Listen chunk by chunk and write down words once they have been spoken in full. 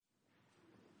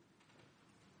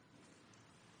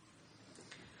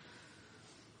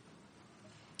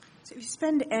So if you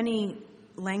spend any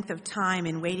length of time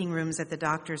in waiting rooms at the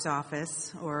doctor's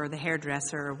office or the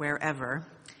hairdresser or wherever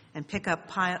and pick up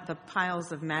the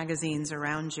piles of magazines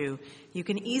around you, you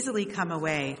can easily come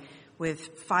away with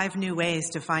 5 new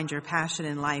ways to find your passion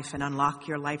in life and unlock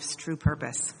your life's true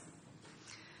purpose.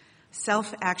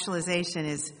 Self-actualization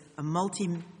is a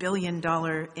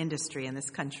multi-billion-dollar industry in this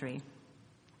country.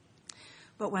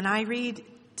 But when I read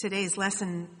today's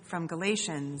lesson from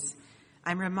Galatians,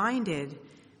 I'm reminded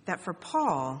that for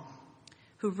Paul,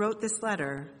 who wrote this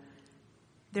letter,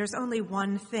 there's only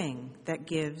one thing that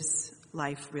gives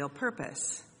life real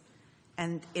purpose,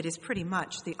 and it is pretty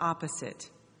much the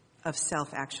opposite of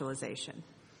self-actualization.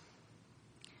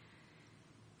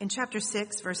 In chapter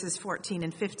 6, verses 14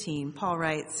 and 15, Paul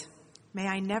writes, "May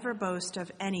I never boast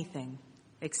of anything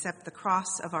except the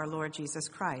cross of our Lord Jesus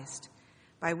Christ,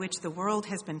 by which the world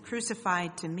has been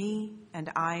crucified to me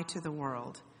and I to the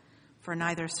world. For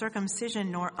neither circumcision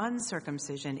nor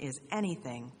uncircumcision is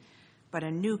anything, but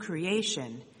a new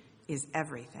creation is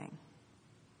everything."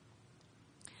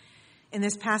 In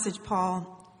this passage,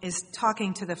 Paul is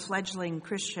talking to the fledgling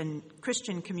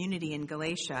Christian community in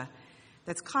Galatia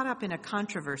that's caught up in a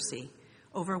controversy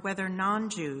over whether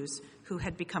non-Jews who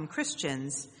had become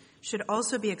Christians should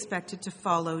also be expected to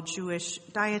follow Jewish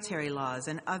dietary laws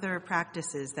and other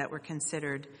practices that were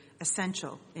considered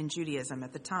essential in Judaism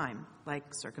at the time,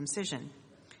 like circumcision.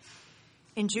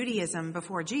 In Judaism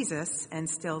before Jesus, and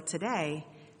still today,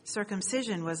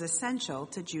 circumcision was essential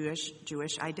to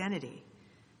Jewish identity.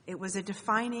 It was a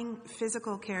defining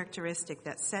physical characteristic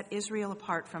that set Israel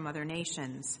apart from other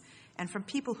nations and from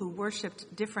people who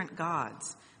worshipped different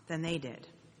gods than they did.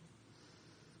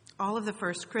 All of the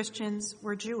first Christians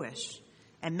were Jewish,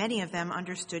 and many of them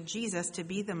understood Jesus to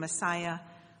be the Messiah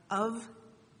of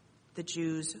the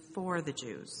Jews for the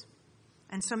Jews.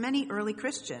 And so many early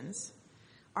Christians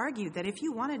argued that if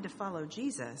you wanted to follow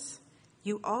Jesus,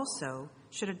 you also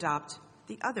should adopt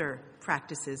the other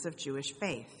practices of Jewish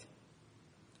faith.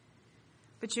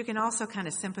 But you can also kind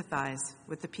of sympathize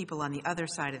with the people on the other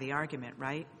side of the argument,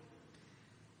 right?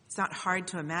 It's not hard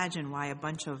to imagine why a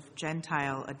bunch of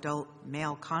Gentile adult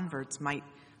male converts might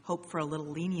hope for a little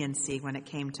leniency when it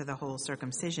came to the whole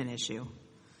circumcision issue.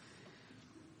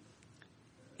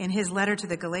 In his letter to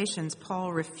the Galatians,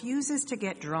 Paul refuses to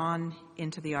get drawn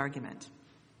into the argument,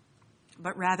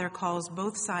 but rather calls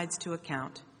both sides to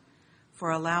account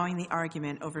for allowing the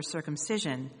argument over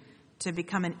circumcision to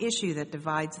become an issue that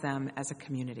divides them as a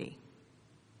community.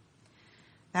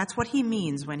 That's what he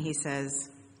means when he says,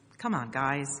 "Come on,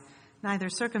 guys, neither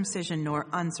circumcision nor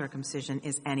uncircumcision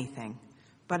is anything,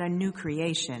 but a new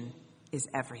creation is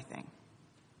everything."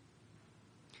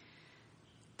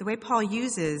 The way Paul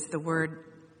uses the word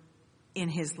in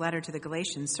his letter to the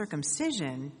Galatians,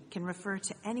 circumcision, can refer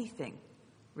to anything,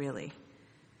 really,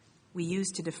 we use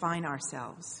to define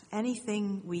ourselves,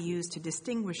 anything we use to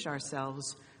distinguish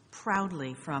ourselves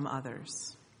proudly from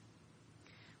others.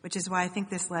 Which is why I think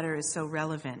this letter is so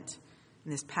relevant,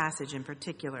 in this passage in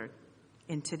particular,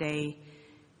 in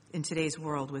today's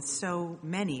world with so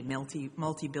many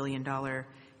multi-billion-dollar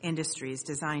industries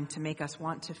designed to make us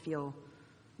want to feel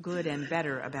good and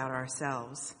better about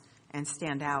ourselves and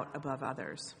stand out above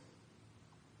others.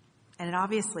 And it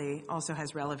obviously also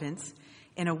has relevance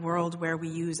in a world where we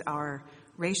use our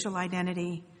racial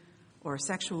identity or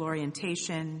sexual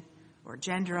orientation or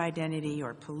gender identity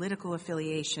or political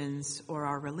affiliations or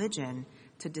our religion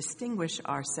to distinguish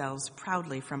ourselves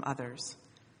proudly from others,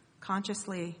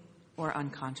 consciously or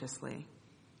unconsciously.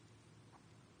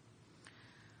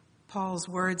 Paul's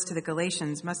words to the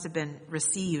Galatians must have been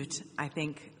received, I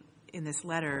think, in this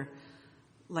letter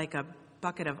like a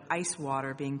bucket of ice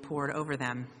water being poured over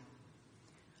them.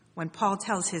 When Paul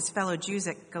tells his fellow Jews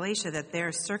at Galatia that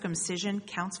their circumcision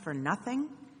counts for nothing,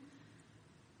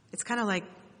 it's kind of like,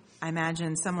 I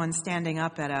imagine, someone standing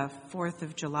up at a 4th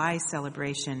of July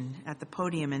celebration at the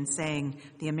podium and saying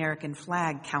the American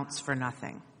flag counts for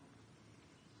nothing.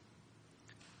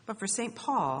 But for St.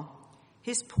 Paul,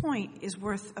 his point is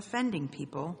worth offending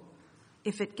people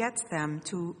if it gets them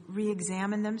to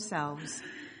re-examine themselves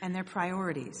and their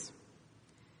priorities.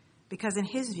 Because in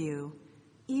his view,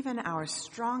 even our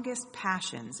strongest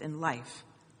passions in life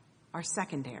are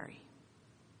secondary.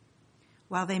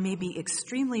 While they may be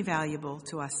extremely valuable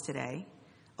to us today,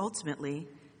 ultimately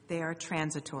they are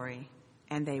transitory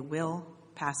and they will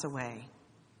pass away.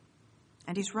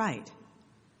 And he's right.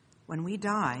 When we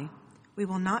die, we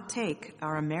will not take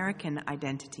our American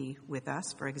identity with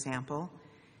us, for example,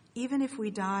 even if we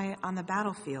die on the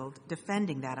battlefield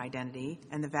defending that identity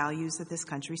and the values that this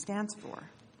country stands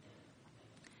for.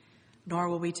 Nor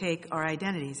will we take our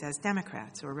identities as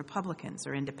Democrats or Republicans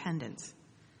or independents.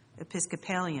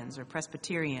 Episcopalians or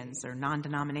Presbyterians or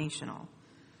non-denominational,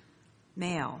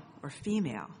 male or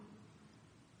female,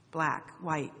 black,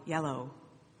 white, yellow,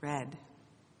 red,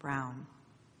 brown,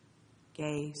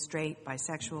 gay, straight,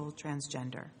 bisexual,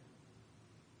 transgender.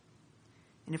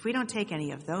 And if we don't take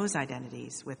any of those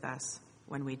identities with us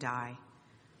when we die,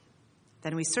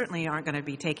 then we certainly aren't going to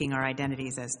be taking our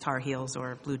identities as Tar Heels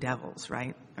or Blue Devils,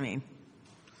 right? I mean,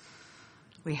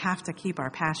 we have to keep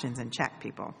our passions in check,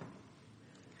 people.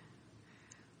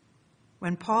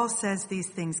 When Paul says these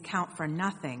things count for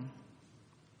nothing,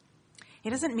 it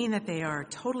doesn't mean that they are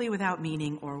totally without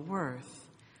meaning or worth,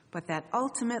 but that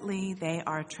ultimately they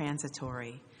are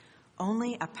transitory,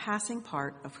 only a passing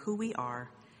part of who we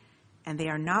are, and they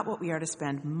are not what we are to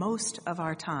spend most of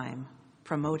our time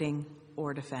promoting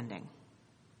or defending.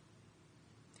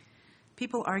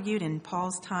 People argued in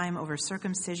Paul's time over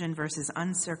circumcision versus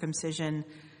uncircumcision,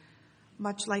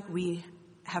 much like we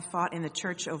have fought in the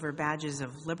church over badges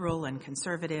of liberal and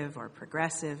conservative or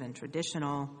progressive and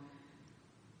traditional.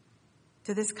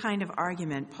 To this kind of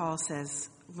argument, Paul says,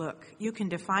 look, you can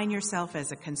define yourself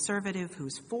as a conservative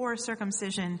who's for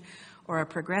circumcision or a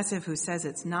progressive who says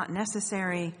it's not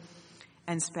necessary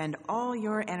and spend all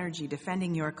your energy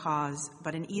defending your cause,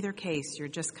 but in either case, you're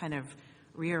just kind of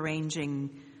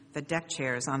rearranging the deck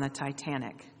chairs on the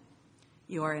Titanic.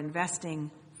 You are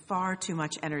investing far too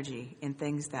much energy in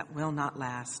things that will not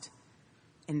last,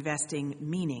 investing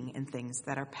meaning in things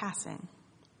that are passing.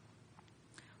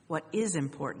 What is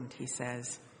important, he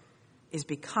says, is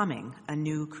becoming a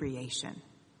new creation.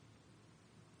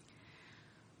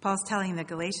 Paul's telling the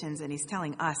Galatians, and he's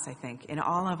telling us, I think, in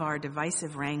all of our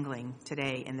divisive wrangling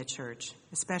today in the church,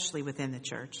 especially within the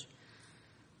church,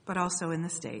 but also in the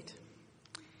state,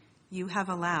 you have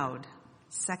allowed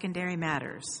secondary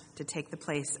matters to take the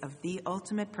place of the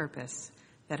ultimate purpose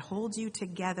that holds you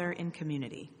together in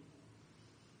community.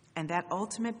 And that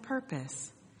ultimate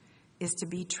purpose is to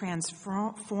be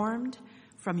transformed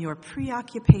from your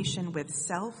preoccupation with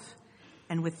self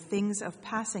and with things of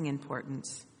passing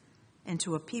importance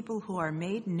into a people who are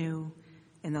made new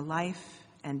in the life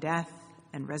and death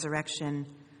and resurrection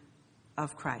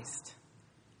of Christ.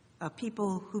 A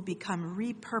people who become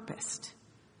repurposed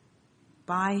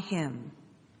by him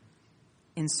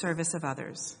in service of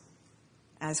others,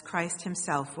 as Christ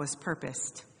himself was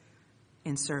purposed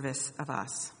in service of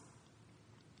us.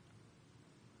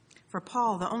 For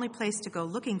Paul, the only place to go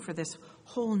looking for this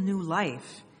whole new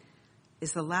life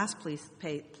is the last place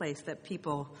that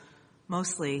people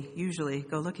usually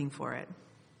go looking for it,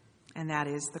 and that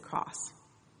is the cross.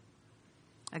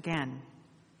 Again,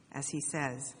 as he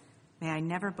says, may I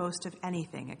never boast of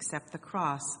anything except the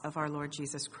cross of our Lord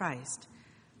Jesus Christ,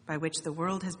 by which the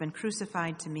world has been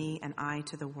crucified to me and I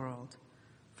to the world.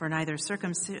 For neither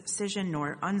circumcision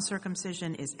nor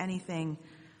uncircumcision is anything,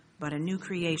 but a new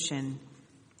creation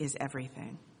is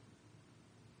everything.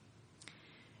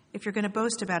 If you're going to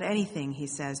boast about anything, he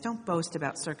says, don't boast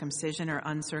about circumcision or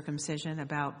uncircumcision,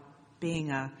 about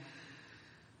being a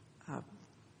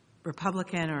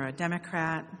Republican or a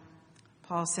Democrat.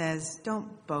 Paul says,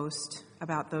 don't boast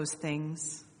about those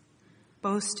things.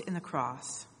 Boast in the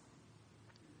cross.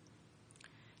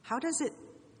 How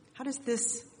does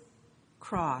this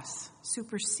cross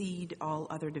supersede all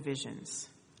other divisions?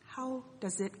 How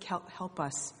does it help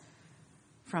us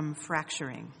from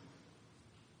fracturing?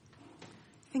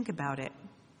 Think about it.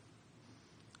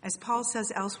 As Paul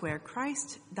says elsewhere,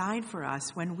 Christ died for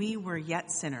us when we were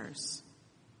yet sinners.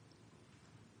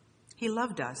 He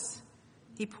loved us.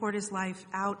 He poured his life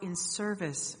out in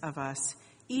service of us,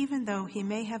 even though he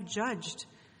may have judged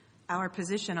our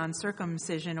position on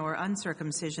circumcision or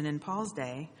uncircumcision in Paul's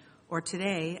day, or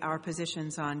today our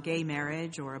positions on gay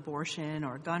marriage or abortion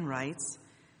or gun rights.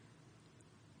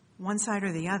 One side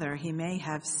or the other he may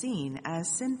have seen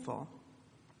as sinful.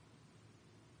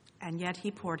 And yet he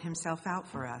poured himself out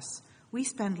for us. We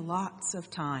spend lots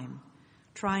of time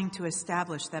trying to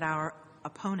establish that our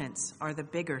opponents are the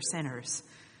bigger sinners,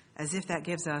 as if that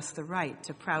gives us the right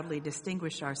to proudly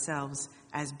distinguish ourselves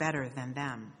as better than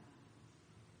them.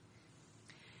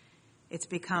 It's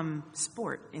become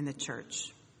sport in the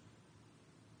church.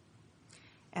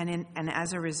 And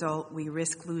as a result, we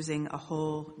risk losing a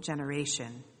whole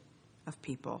generation of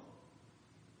people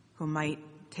who might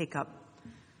take up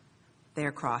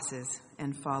their crosses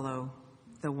and follow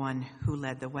the one who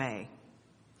led the way.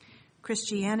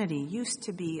 Christianity used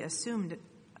to be assumed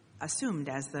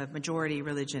as the majority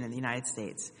religion in the United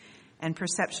States, and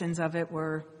perceptions of it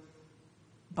were,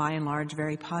 by and large,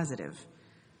 very positive.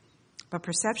 But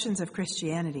perceptions of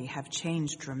Christianity have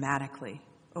changed dramatically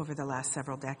over the last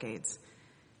several decades.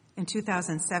 In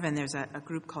 2007, there's a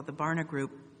group called the Barna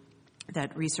Group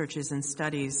that researches and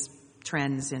studies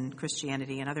trends in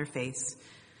Christianity and other faiths.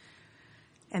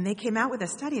 And they came out with a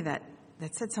study that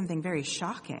said something very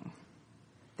shocking,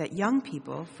 that young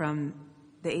people from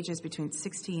the ages between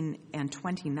 16 and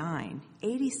 29,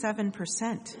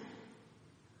 87%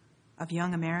 of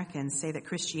young Americans say that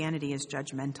Christianity is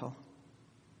judgmental.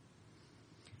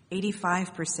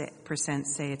 85%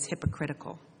 say it's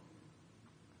hypocritical.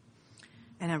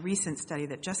 And a recent study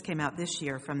that just came out this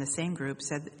year from the same group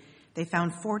said they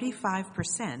found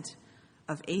 45%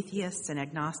 of atheists and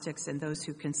agnostics and those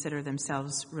who consider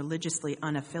themselves religiously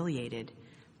unaffiliated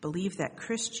believe that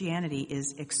Christianity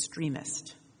is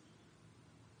extremist.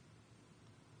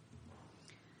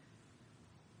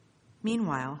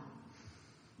 Meanwhile,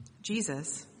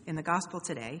 Jesus, in the gospel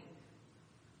today,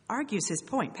 argues his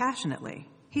point passionately.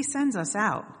 He sends us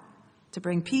out to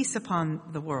bring peace upon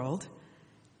the world,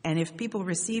 and if people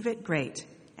receive it, great.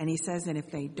 And he says, and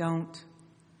if they don't,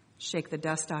 shake the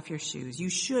dust off your shoes. You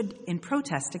should, in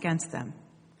protest against them,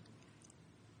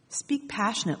 speak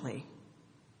passionately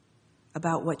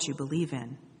about what you believe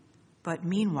in. But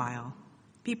meanwhile,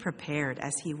 be prepared,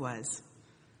 as he was,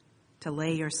 to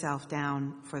lay yourself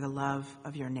down for the love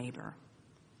of your neighbor,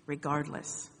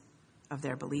 regardless of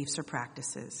their beliefs or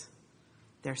practices,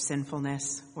 their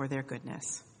sinfulness or their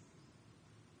goodness.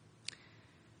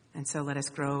 And so let us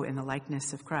grow in the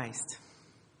likeness of Christ,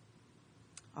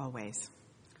 always.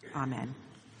 Amen.